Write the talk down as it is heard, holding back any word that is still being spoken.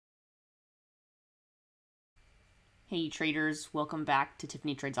Hey traders, welcome back to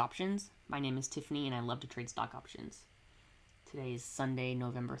Tiffany Trades Options. My name is Tiffany and I love to trade stock options. Today is Sunday,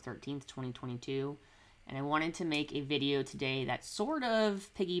 November 13th, 2022, and I wanted to make a video today that sort of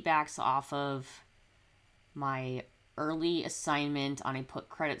piggybacks off of my early assignment on a put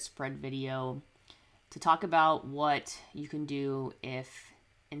credit spread video to talk about what you can do if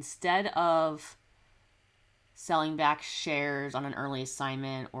instead of selling back shares on an early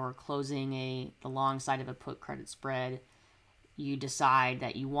assignment or closing the long side of a put credit spread, you decide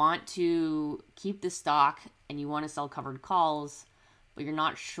that you want to keep the stock and you want to sell covered calls, but you're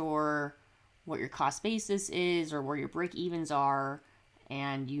not sure what your cost basis is or where your break evens are,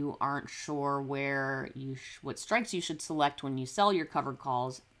 and you aren't sure where what strikes you should select when you sell your covered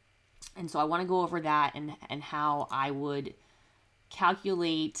calls. And so I want to go over that and how I would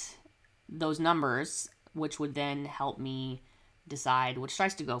calculate those numbers, which would then help me decide which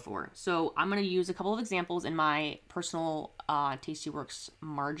strikes to go for. So I'm going to use a couple of examples in my personal Tastyworks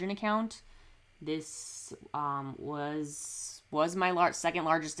margin account. This was my second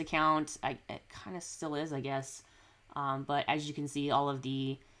largest account. It kind of still is, I guess. But as you can see, all of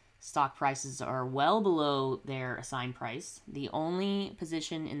the stock prices are well below their assigned price. The only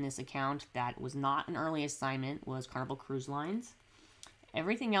position in this account that was not an early assignment was Carnival Cruise Lines.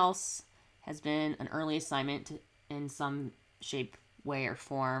 Everything else has been an early assignment in some shape, way, or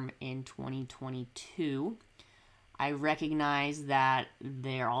form in 2022. I recognize that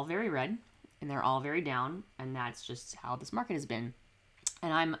they're all very red and they're all very down, and that's just how this market has been.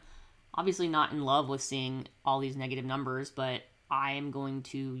 And I'm obviously not in love with seeing all these negative numbers, but I am going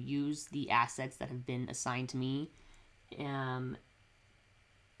to use the assets that have been assigned to me in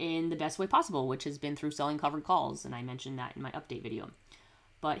the best way possible, which has been through selling covered calls, and I mentioned that in my update video.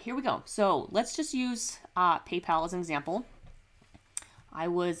 But here we go. So let's just use PayPal as an example. I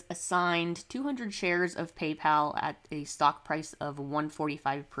was assigned 200 shares of PayPal at a stock price of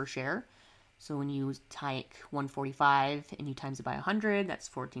 $145 per share. So when you take 145 and you times it by 100, that's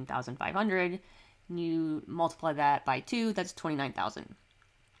 14,500. And you multiply that by 2, that's 29,000.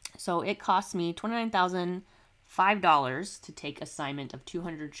 So it costs me $29,005 to take assignment of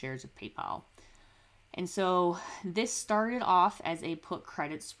 200 shares of PayPal. And so this started off as a put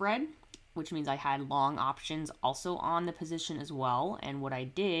credit spread, which means I had long options also on the position as well. And what I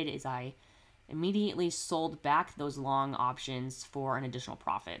did is I immediately sold back those long options for an additional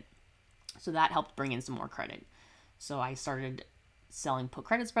profit. So that helped bring in some more credit. So I started selling put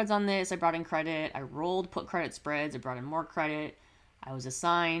credit spreads on this. I brought in credit. I rolled put credit spreads. I brought in more credit. I was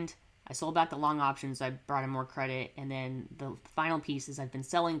assigned. I sold back the long options, I brought in more credit, and then the final piece is I've been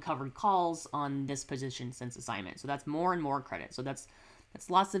selling covered calls on this position since assignment. So that's more and more credit. So that's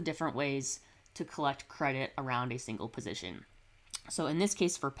lots of different ways to collect credit around a single position. So in this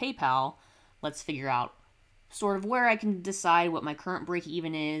case for PayPal, let's figure out sort of where I can decide what my current break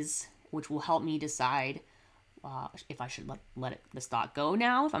even is, which will help me decide if I should let the stock go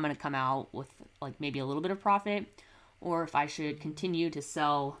now, if I'm going to come out with like maybe a little bit of profit, or if I should continue to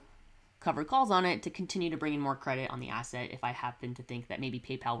sell covered calls on it to continue to bring in more credit on the asset if I happen to think that maybe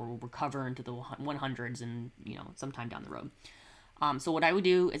PayPal will recover into the 100s and sometime down the road. So what I would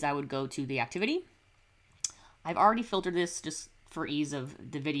do is I would go to the activity. I've already filtered this just for ease of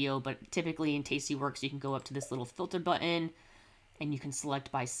the video, but typically in Tastyworks you can go up to this little filter button and you can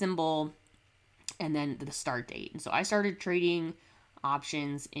select by symbol and then the start date. And so I started trading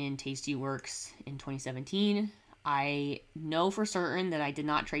options in Tastyworks in 2017. I know for certain that I did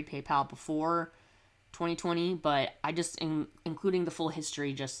not trade PayPal before 2020, but I just including the full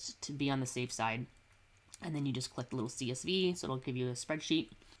history just to be on the safe side. And then you just click the little CSV, so it'll give you a spreadsheet.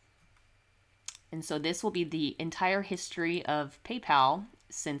 And so this will be the entire history of PayPal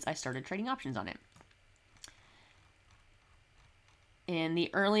since I started trading options on it. And the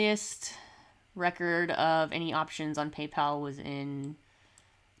earliest record of any options on PayPal was in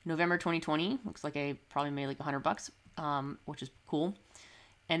November 2020. Looks like I probably made like $100, which is cool.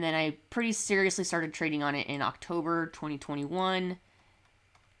 And then I pretty seriously started trading on it in October 2021.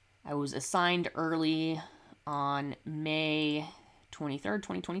 I was assigned early on May 23rd,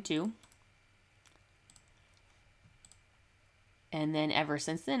 2022. And then ever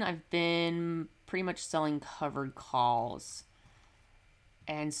since then, I've been pretty much selling covered calls.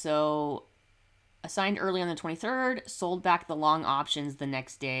 And so assigned early on the 23rd, sold back the long options the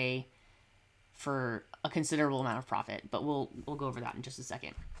next day for a considerable amount of profit, but we'll go over that in just a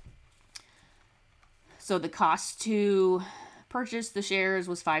second. So the cost to purchase the shares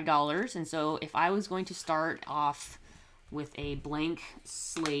was $5, and so if I was going to start off with a blank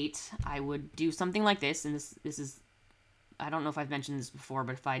slate, I would do something like this, and this I don't know if I've mentioned this before,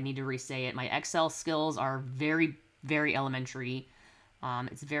 but if I need to re-say it, my Excel skills are very very elementary.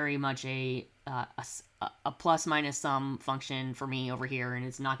 It's very much a plus minus sum function for me over here, and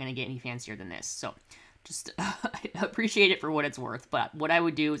it's not going to get any fancier than this. So just appreciate it for what it's worth. But what I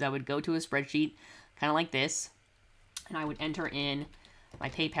would do is I would go to a spreadsheet kind of like this, and I would enter in my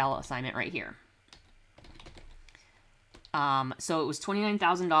PayPal assignment right here. So it was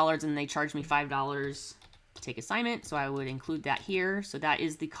 $29,000 and they charged me $5 to take assignment. So I would include that here. So that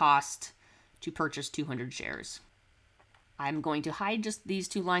is the cost to purchase 200 shares. I'm going to hide just these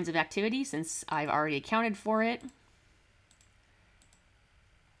two lines of activity since I've already accounted for it.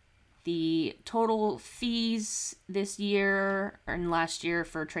 The total fees this year and last year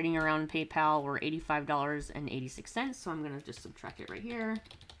for trading around PayPal were $85.86. So I'm going to just subtract it right here.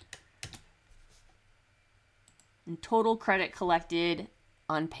 And total credit collected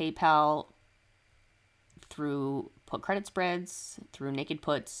on PayPal through put credit spreads, through naked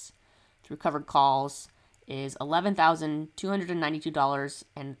puts, through covered calls is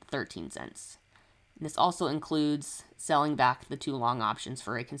 $11,292.13. This also includes selling back the 2 long options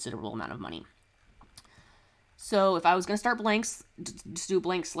for a considerable amount of money. So if I was going to start blanks, just do a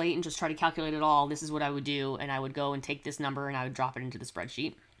blank slate and just try to calculate it all, this is what I would do. And I would go and take this number and I would drop it into the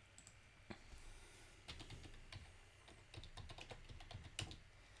spreadsheet.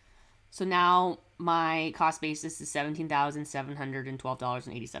 So now my cost basis is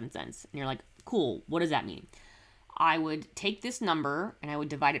 $17,712.87. And you're like, cool, what does that mean? I would take this number and I would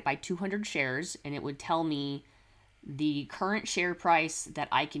divide it by 200 shares, and it would tell me the current share price that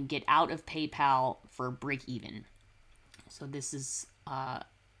I can get out of PayPal for break even. So this is a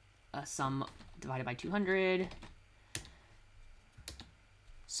sum divided by 200.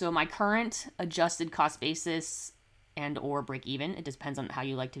 So my current adjusted cost basis and or break even, it depends on how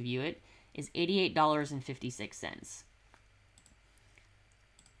you like to view it, is $88.56.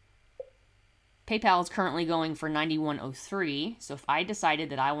 PayPal is currently going for $91.03. So if I decided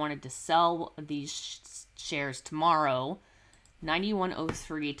that I wanted to sell these shares tomorrow,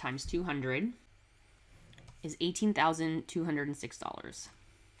 $91.03 times 200 is $18,206.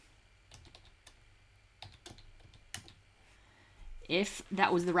 If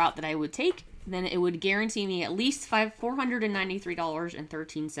that was the route that I would take, then it would guarantee me at least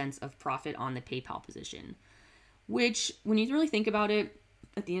 $493.13 of profit on the PayPal position, which, when you really think about it,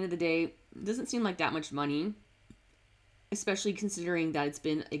 at the end of the day, doesn't seem like that much money, especially considering that it's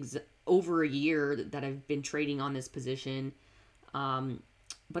been over a year that I've been trading on this position.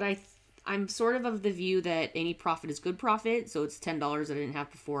 But I'm sort of the view that any profit is good profit, so it's $10 that I didn't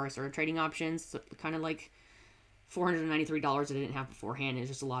have before I started trading options, so kind of like $493 that I didn't have beforehand. It's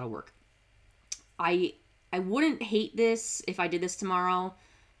just a lot of work. I wouldn't hate this if I did this tomorrow.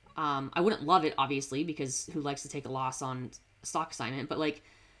 I wouldn't love it, obviously, because who likes to take a loss on a stock assignment? But like,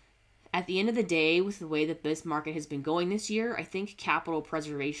 at the end of the day, with the way that this market has been going this year, I think capital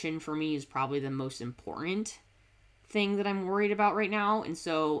preservation for me is probably the most important thing that I'm worried about right now. And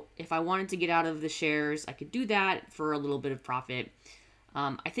so if I wanted to get out of the shares, I could do that for a little bit of profit.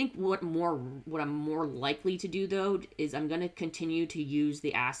 I think what I'm more likely to do, though, is I'm going to continue to use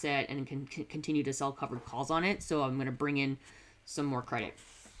the asset and continue to sell covered calls on it. So I'm going to bring in some more credit.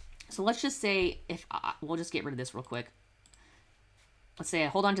 So let's just say we'll just get rid of this real quick. Let's say I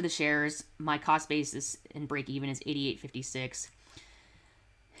hold on to the shares. My cost basis and break even is $88.56.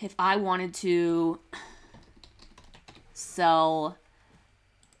 If I wanted to sell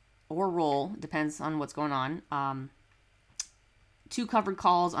or roll, depends on what's going on, 2 covered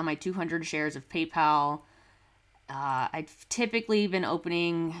calls on my 200 shares of PayPal. I've typically been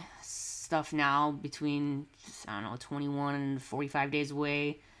opening stuff now between, 21 and 45 days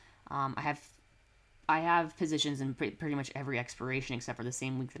away. I have positions in pretty much every expiration except for the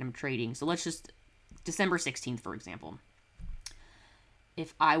same week that I'm trading. So let's just, December 16th, for example.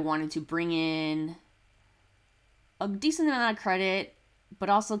 If I wanted to bring in a decent amount of credit, but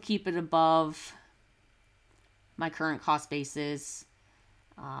also keep it above my current cost basis,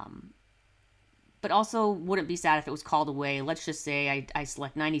 but also wouldn't be sad if it was called away. Let's just say I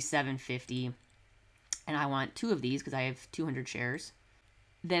select $97.50 and I want 2 of these because I have 200 shares.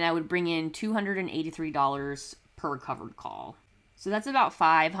 Then I would bring in $283 per covered call. So that's about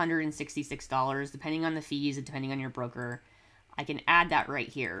 $566, depending on the fees and depending on your broker. I can add that right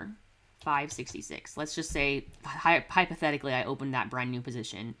here, $566. Let's just say, hypothetically, I opened that brand new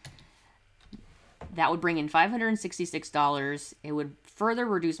position. That would bring in $566. It would further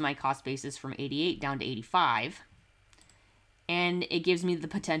reduce my cost basis from 88 down to 85. And it gives me the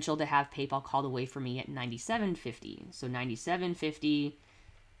potential to have PayPal called away for me at $97.50. So $97.50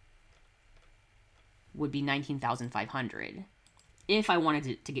 would be $19,500 if I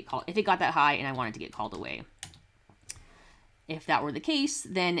wanted to get called, if it got that high and I wanted to get called away. If that were the case,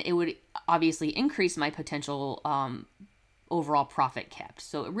 then it would obviously increase my potential overall profit kept.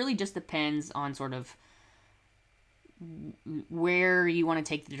 So it really just depends on sort of where you want to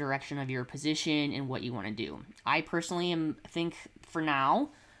take the direction of your position and what you want to do. I personally think for now,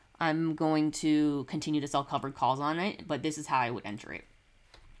 I'm going to continue to sell covered calls on it, but this is how I would enter it.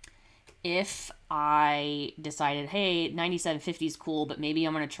 If I decided, hey, 97.50 is cool, but maybe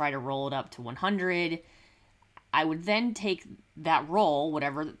I'm going to try to roll it up to 100, I would then take that roll,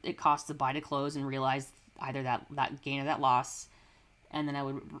 whatever it costs to buy to close, and realize either that gain or that loss, and then I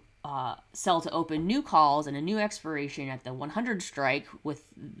would sell to open new calls and a new expiration at the 100 strike with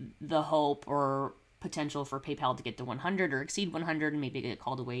the hope or potential for PayPal to get to 100 or exceed 100 and maybe get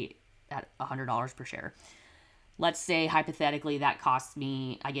called away at $100 per share. Let's say hypothetically that costs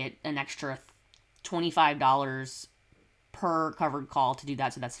me, I get an extra $25 per covered call to do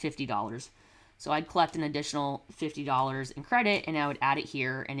that, so that's $50. So I'd collect an additional $50 in credit and I would add it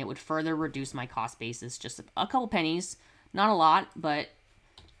here, and it would further reduce my cost basis just a couple pennies. Not a lot, but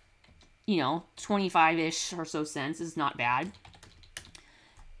 25-ish or so cents is not bad.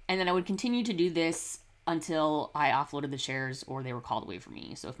 And then I would continue to do this until I offloaded the shares or they were called away from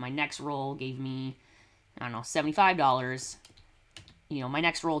me. So if my next roll gave me, I don't know, $75, my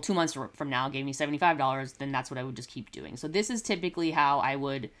next roll 2 months from now gave me $75, then that's what I would just keep doing. So this is typically how I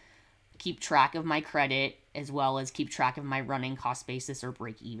would keep track of my credit as well as keep track of my running cost basis or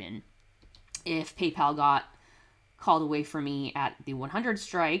break even. If PayPal got called away from me at the 100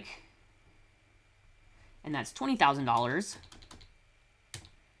 strike, and that's $20,000,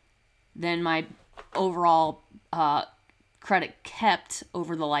 then my overall credit kept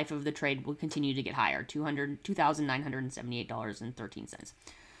over the life of the trade will continue to get higher, $2,978.13.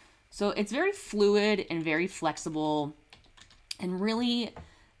 So it's very fluid and very flexible, and really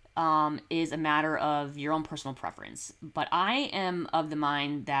is a matter of your own personal preference. But I am of the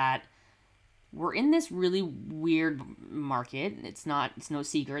mind that we're in this really weird market. It's no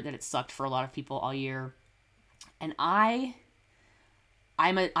secret that it sucked for a lot of people all year. And I'm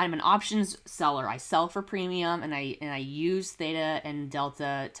an options seller. I sell for premium, and I use theta and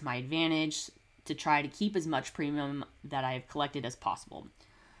delta to my advantage to try to keep as much premium that I've collected as possible.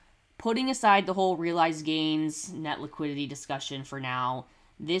 Putting aside the whole realized gains, net liquidity discussion for now,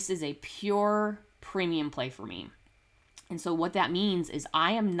 this is a pure premium play for me. And so what that means is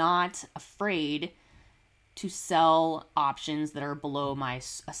I am not afraid to sell options that are below my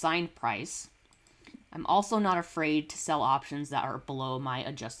assigned price. I'm also not afraid to sell options that are below my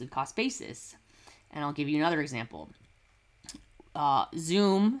adjusted cost basis. And I'll give you another example.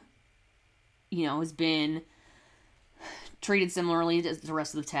 Zoom, has been treated similarly to the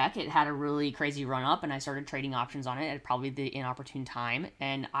rest of the tech. It had a really crazy run up, and I started trading options on it at probably the inopportune time.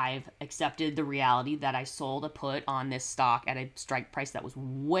 And I've accepted the reality that I sold a put on this stock at a strike price that was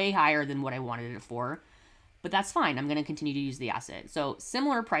way higher than what I wanted it for. But that's fine. I'm going to continue to use the asset. So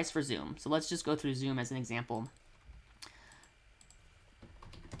similar price for Zoom. So let's just go through Zoom as an example.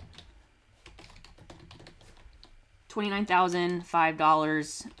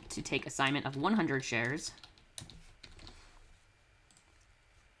 $29,005 to take assignment of 100 shares.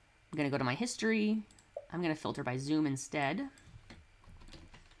 I'm going to go to my history. I'm going to filter by Zoom instead.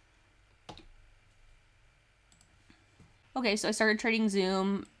 Okay, so I started trading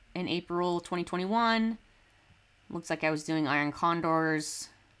Zoom in April 2021. Looks like I was doing iron condors,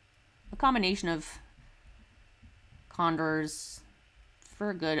 a combination of condors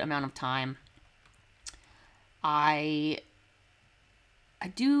for a good amount of time. I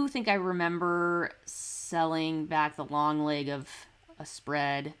do think I remember selling back the long leg of a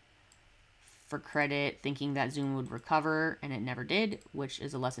spread for credit, thinking that Zoom would recover, and it never did, which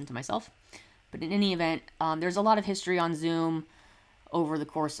is a lesson to myself. But in any event, there's a lot of history on Zoom over the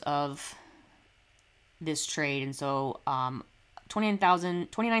course of this trade, and so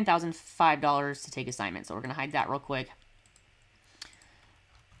 $29,005 to take assignment. So we're going to hide that real quick.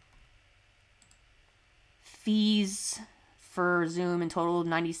 Fees for Zoom in total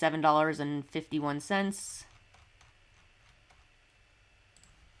 $97.51.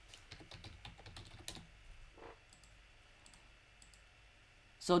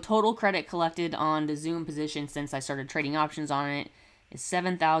 So total credit collected on the Zoom position since I started trading options on it is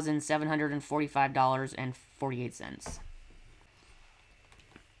 $7,745.48.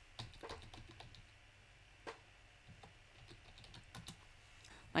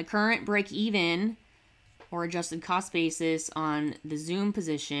 My current break even or adjusted cost basis on the Zoom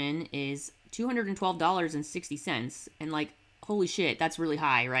position is $212.60. And like, holy shit, that's really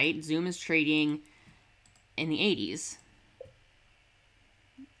high, right? Zoom is trading in the 80s.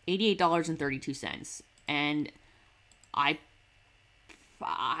 $88.32. And I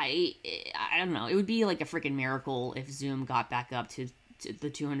I don't know. It would be like a freaking miracle if Zoom got back up to the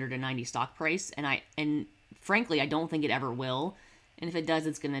 290 stock price, and frankly, I don't think it ever will. And if it does,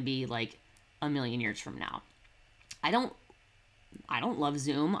 it's going to be like a million years from now. I don't love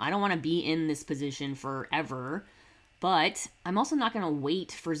Zoom. I don't want to be in this position forever, but I'm also not going to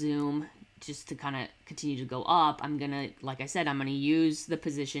wait for Zoom just to kind of continue to go up. I'm going to, like I said, I'm going to use the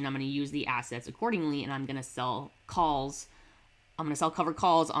position. I'm going to use the assets accordingly, and I'm going to sell calls. I'm going to sell covered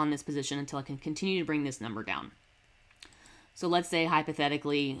calls on this position until I can continue to bring this number down. So let's say,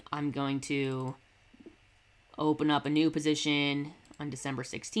 hypothetically, I'm going to open up a new position on December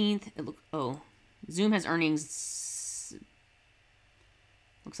 16th. Zoom has earnings,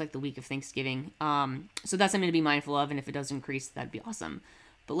 looks like the week of Thanksgiving. So that's something to be mindful of, and if it does increase, that'd be awesome.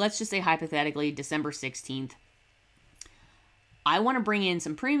 But let's just say, hypothetically, December 16th, I want to bring in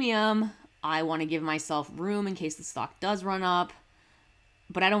some premium. I want to give myself room in case the stock does run up,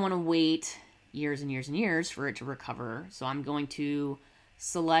 but I don't want to wait years and years and years for it to recover. So I'm going to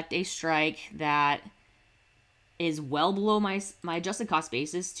select a strike that is well below my adjusted cost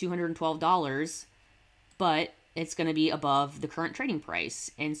basis, $212, but it's going to be above the current trading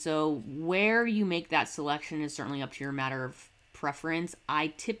price. And so where you make that selection is certainly up to your matter of preference.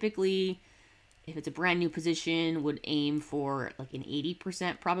 I typically, if it's a brand new position, would aim for like an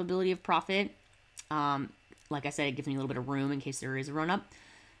 80% probability of profit. Like I said, it gives me a little bit of room in case there is a run up.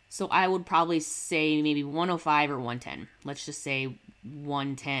 So I would probably say maybe 105 or 110. Let's just say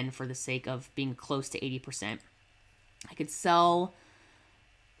 110 for the sake of being close to 80%. I could sell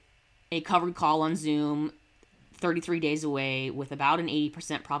a covered call on Zoom 33 days away with about an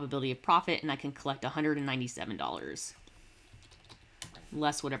 80% probability of profit, and I can collect $197.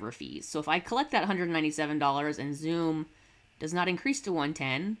 Less whatever fees. So if I collect that $197 and Zoom does not increase to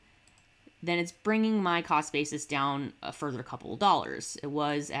 110, then it's bringing my cost basis down a further couple of dollars. It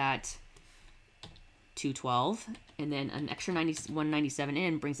was at $212, and then an extra $197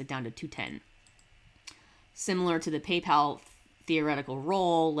 in brings it down to $210. Similar to the PayPal theoretical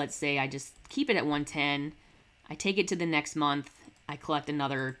roll, let's say I just keep it at 110, I take it to the next month, I collect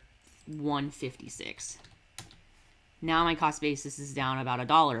another $156. Now my cost basis is down about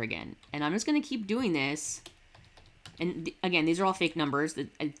 $1 again. And I'm just going to keep doing this. And again, these are all fake numbers.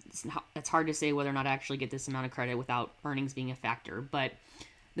 It's hard to say whether or not I actually get this amount of credit without earnings being a factor. But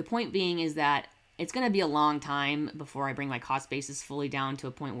the point being is that it's going to be a long time before I bring my cost basis fully down to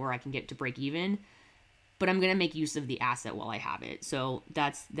a point where I can get to break even. But I'm going to make use of the asset while I have it. So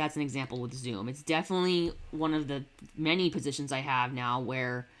that's an example with Zoom. It's definitely one of the many positions I have now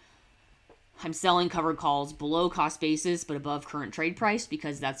where I'm selling covered calls below cost basis, but above current trade price,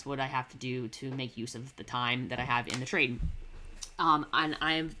 because that's what I have to do to make use of the time that I have in the trade. And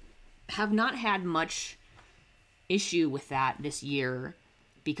I have not had much issue with that this year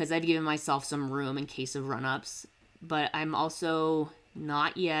because I've given myself some room in case of run-ups, but I'm also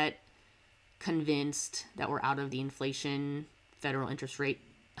not yet convinced that we're out of the inflation federal interest rate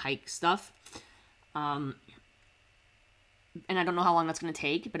hike stuff. And I don't know how long that's going to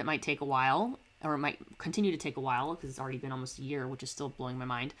take, but it might take a while, or it might continue to take a while because it's already been almost a year, which is still blowing my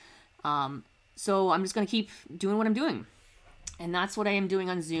mind. So I'm just going to keep doing what I'm doing. And that's what I am doing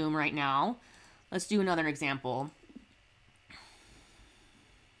on Zoom right now. Let's do another example.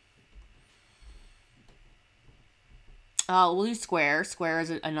 We'll use Square. Square is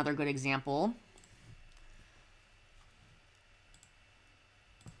another good example.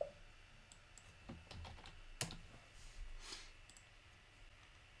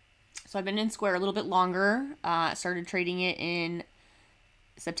 So I've been in Square a little bit longer. Started trading it in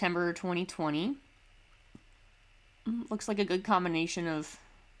September 2020. Looks like a good combination of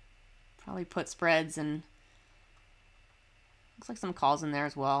probably put spreads and looks like some calls in there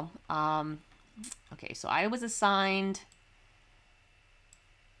as well. Okay, so I was assigned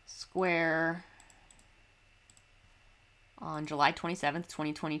Square on July 27th,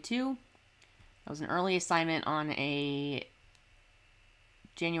 2022. That was an early assignment on a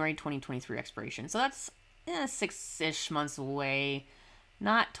January 2023 expiration. So that's 6-ish months away.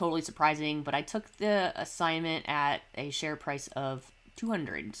 Not totally surprising, but I took the assignment at a share price of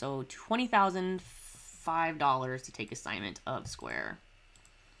 $200. So $20,005 to take assignment of Square.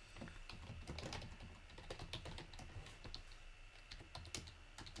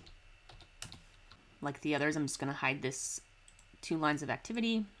 Like the others, I'm just going to hide this 2 lines of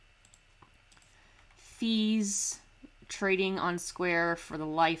activity. Fees. Trading on Square for the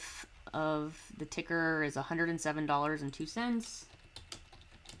life of the ticker is $107.02.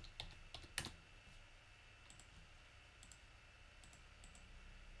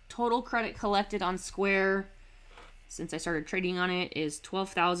 Total credit collected on Square, since I started trading on it is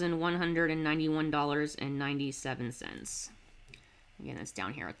 $12,191.97. Again, it's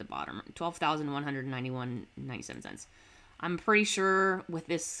down here at the bottom, $12,191.97. I'm pretty sure with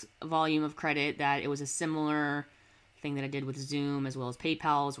this volume of credit that it was a similar thing that I did with Zoom as well as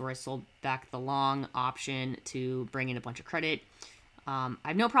PayPal's, where I sold back the long option to bring in a bunch of credit. I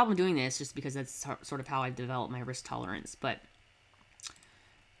have no problem doing this just because that's sort of how I've developed my risk tolerance. But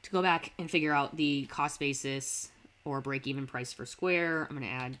to go back and figure out the cost basis or break-even price for Square, I'm going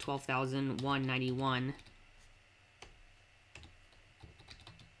to add $12,191.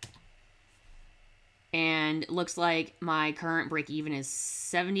 And it looks like my current break-even is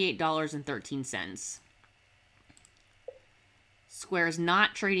 $78.13. Square is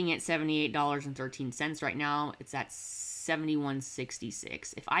not trading at $78.13 right now. It's at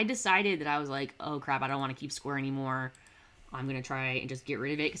 $71.66. If I decided that I was like, oh crap, I don't want to keep Square anymore, I'm gonna try and just get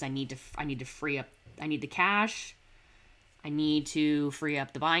rid of it because I need to free up. I need the cash. I need to free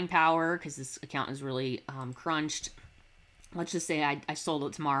up the buying power because this account is really crunched. Let's just say I sold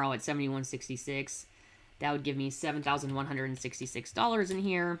it tomorrow at $71.66. That would give me $7,166 in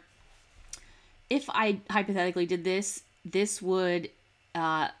here. If I hypothetically did this, this would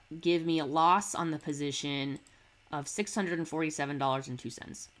give me a loss on the position of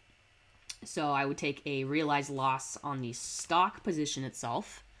 $647.02. So I would take a realized loss on the stock position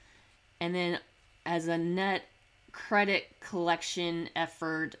itself. And then as a net credit collection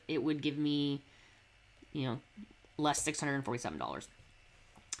effort, it would give me, you know, less $647.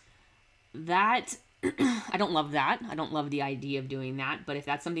 That, I don't love that. I don't love the idea of doing that. But if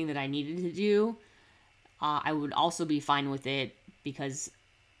that's something that I needed to do, I would also be fine with it because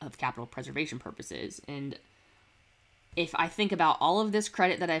of capital preservation purposes. And if I think about all of this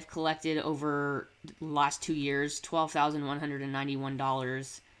credit that I've collected over the last 2 years,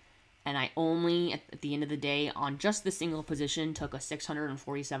 $12,191, and I only, at the end of the day, on just the single position, took a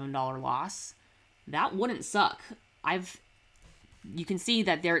 $647 loss, that wouldn't suck. You can see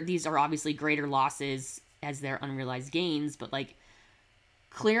that these are obviously greater losses as they're unrealized gains, but like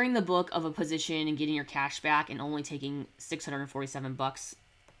clearing the book of a position and getting your cash back and only taking $647,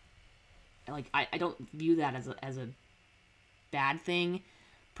 like I don't view that as a bad thing,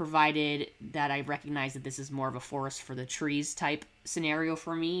 provided that I recognize that this is more of a forest for the trees type scenario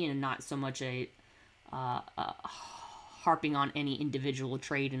for me and not so much a harping on any individual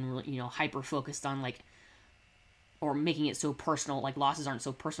trade and, you know, hyper focused on like, or making it so personal, like losses aren't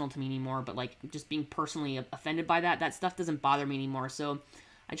so personal to me anymore, but like just being personally offended by that stuff doesn't bother me anymore. So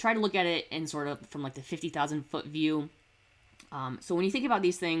I try to look at it in sort of from like the 50,000 foot view. So when you think about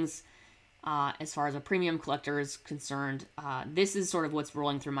these things, as far as a premium collector is concerned, this is sort of what's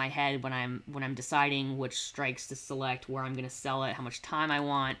rolling through my head when I'm deciding which strikes to select, where I'm going to sell it, how much time I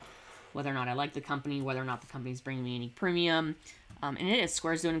want, whether or not I like the company, whether or not the company's bringing me any premium. And it is.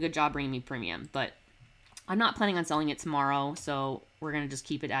 Square's doing a good job bringing me premium, but I'm not planning on selling it tomorrow, so we're going to just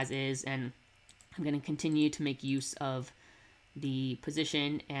keep it as is, and I'm going to continue to make use of the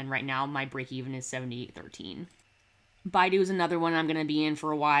position, and right now my break-even is $78.13. Baidu is another one I'm going to be in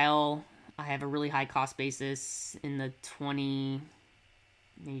for a while. I have a really high cost basis in the maybe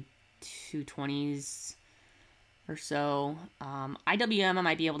 220s or so. IWM I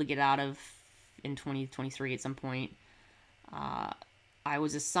might be able to get out of in 2023 at some point. I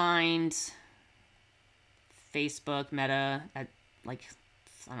was assigned Facebook, Meta at like,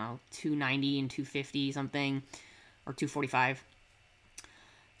 I don't know, 290 and 250 something, or 245.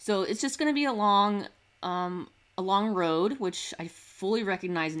 So it's just going to be a long road, which I fully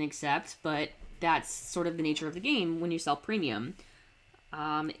recognize and accept, but that's sort of the nature of the game when you sell premium.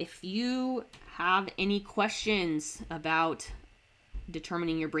 If you have any questions about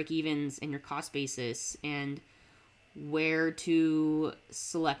determining your break-evens and your cost basis and where to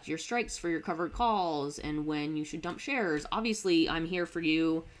select your strikes for your covered calls and when you should dump shares, obviously I'm here for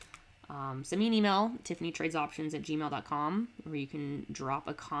you. Send me an email, tiffanytradesoptions@gmail.com, or you can drop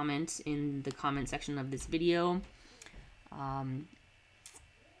a comment in the comment section of this video.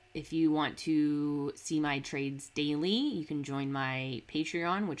 If you want to see my trades daily, you can join my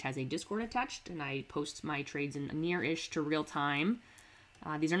Patreon, which has a Discord attached, and I post my trades in near-ish to real time.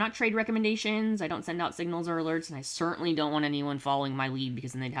 These are not trade recommendations. I don't send out signals or alerts, and I certainly don't want anyone following my lead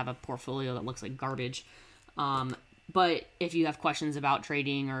because then they'd have a portfolio that looks like garbage. But if you have questions about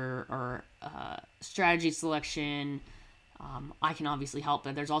trading or strategy selection, I can obviously help.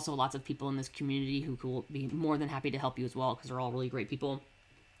 But there's also lots of people in this community who will be more than happy to help you as well because they're all really great people.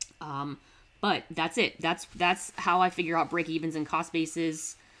 But that's it. That's how I figure out break-evens and cost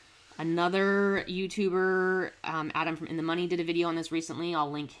bases. Another YouTuber, Adam from In the Money, did a video on this recently.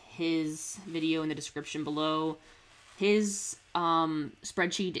 I'll link his video in the description below. His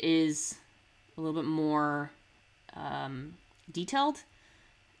spreadsheet is a little bit more detailed.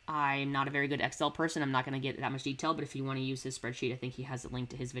 I'm not a very good Excel person. I'm not going to get that much detail, but if you want to use his spreadsheet, I think he has a link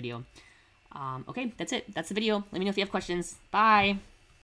to his video. Okay, that's it. That's the video. Let me know if you have questions. Bye.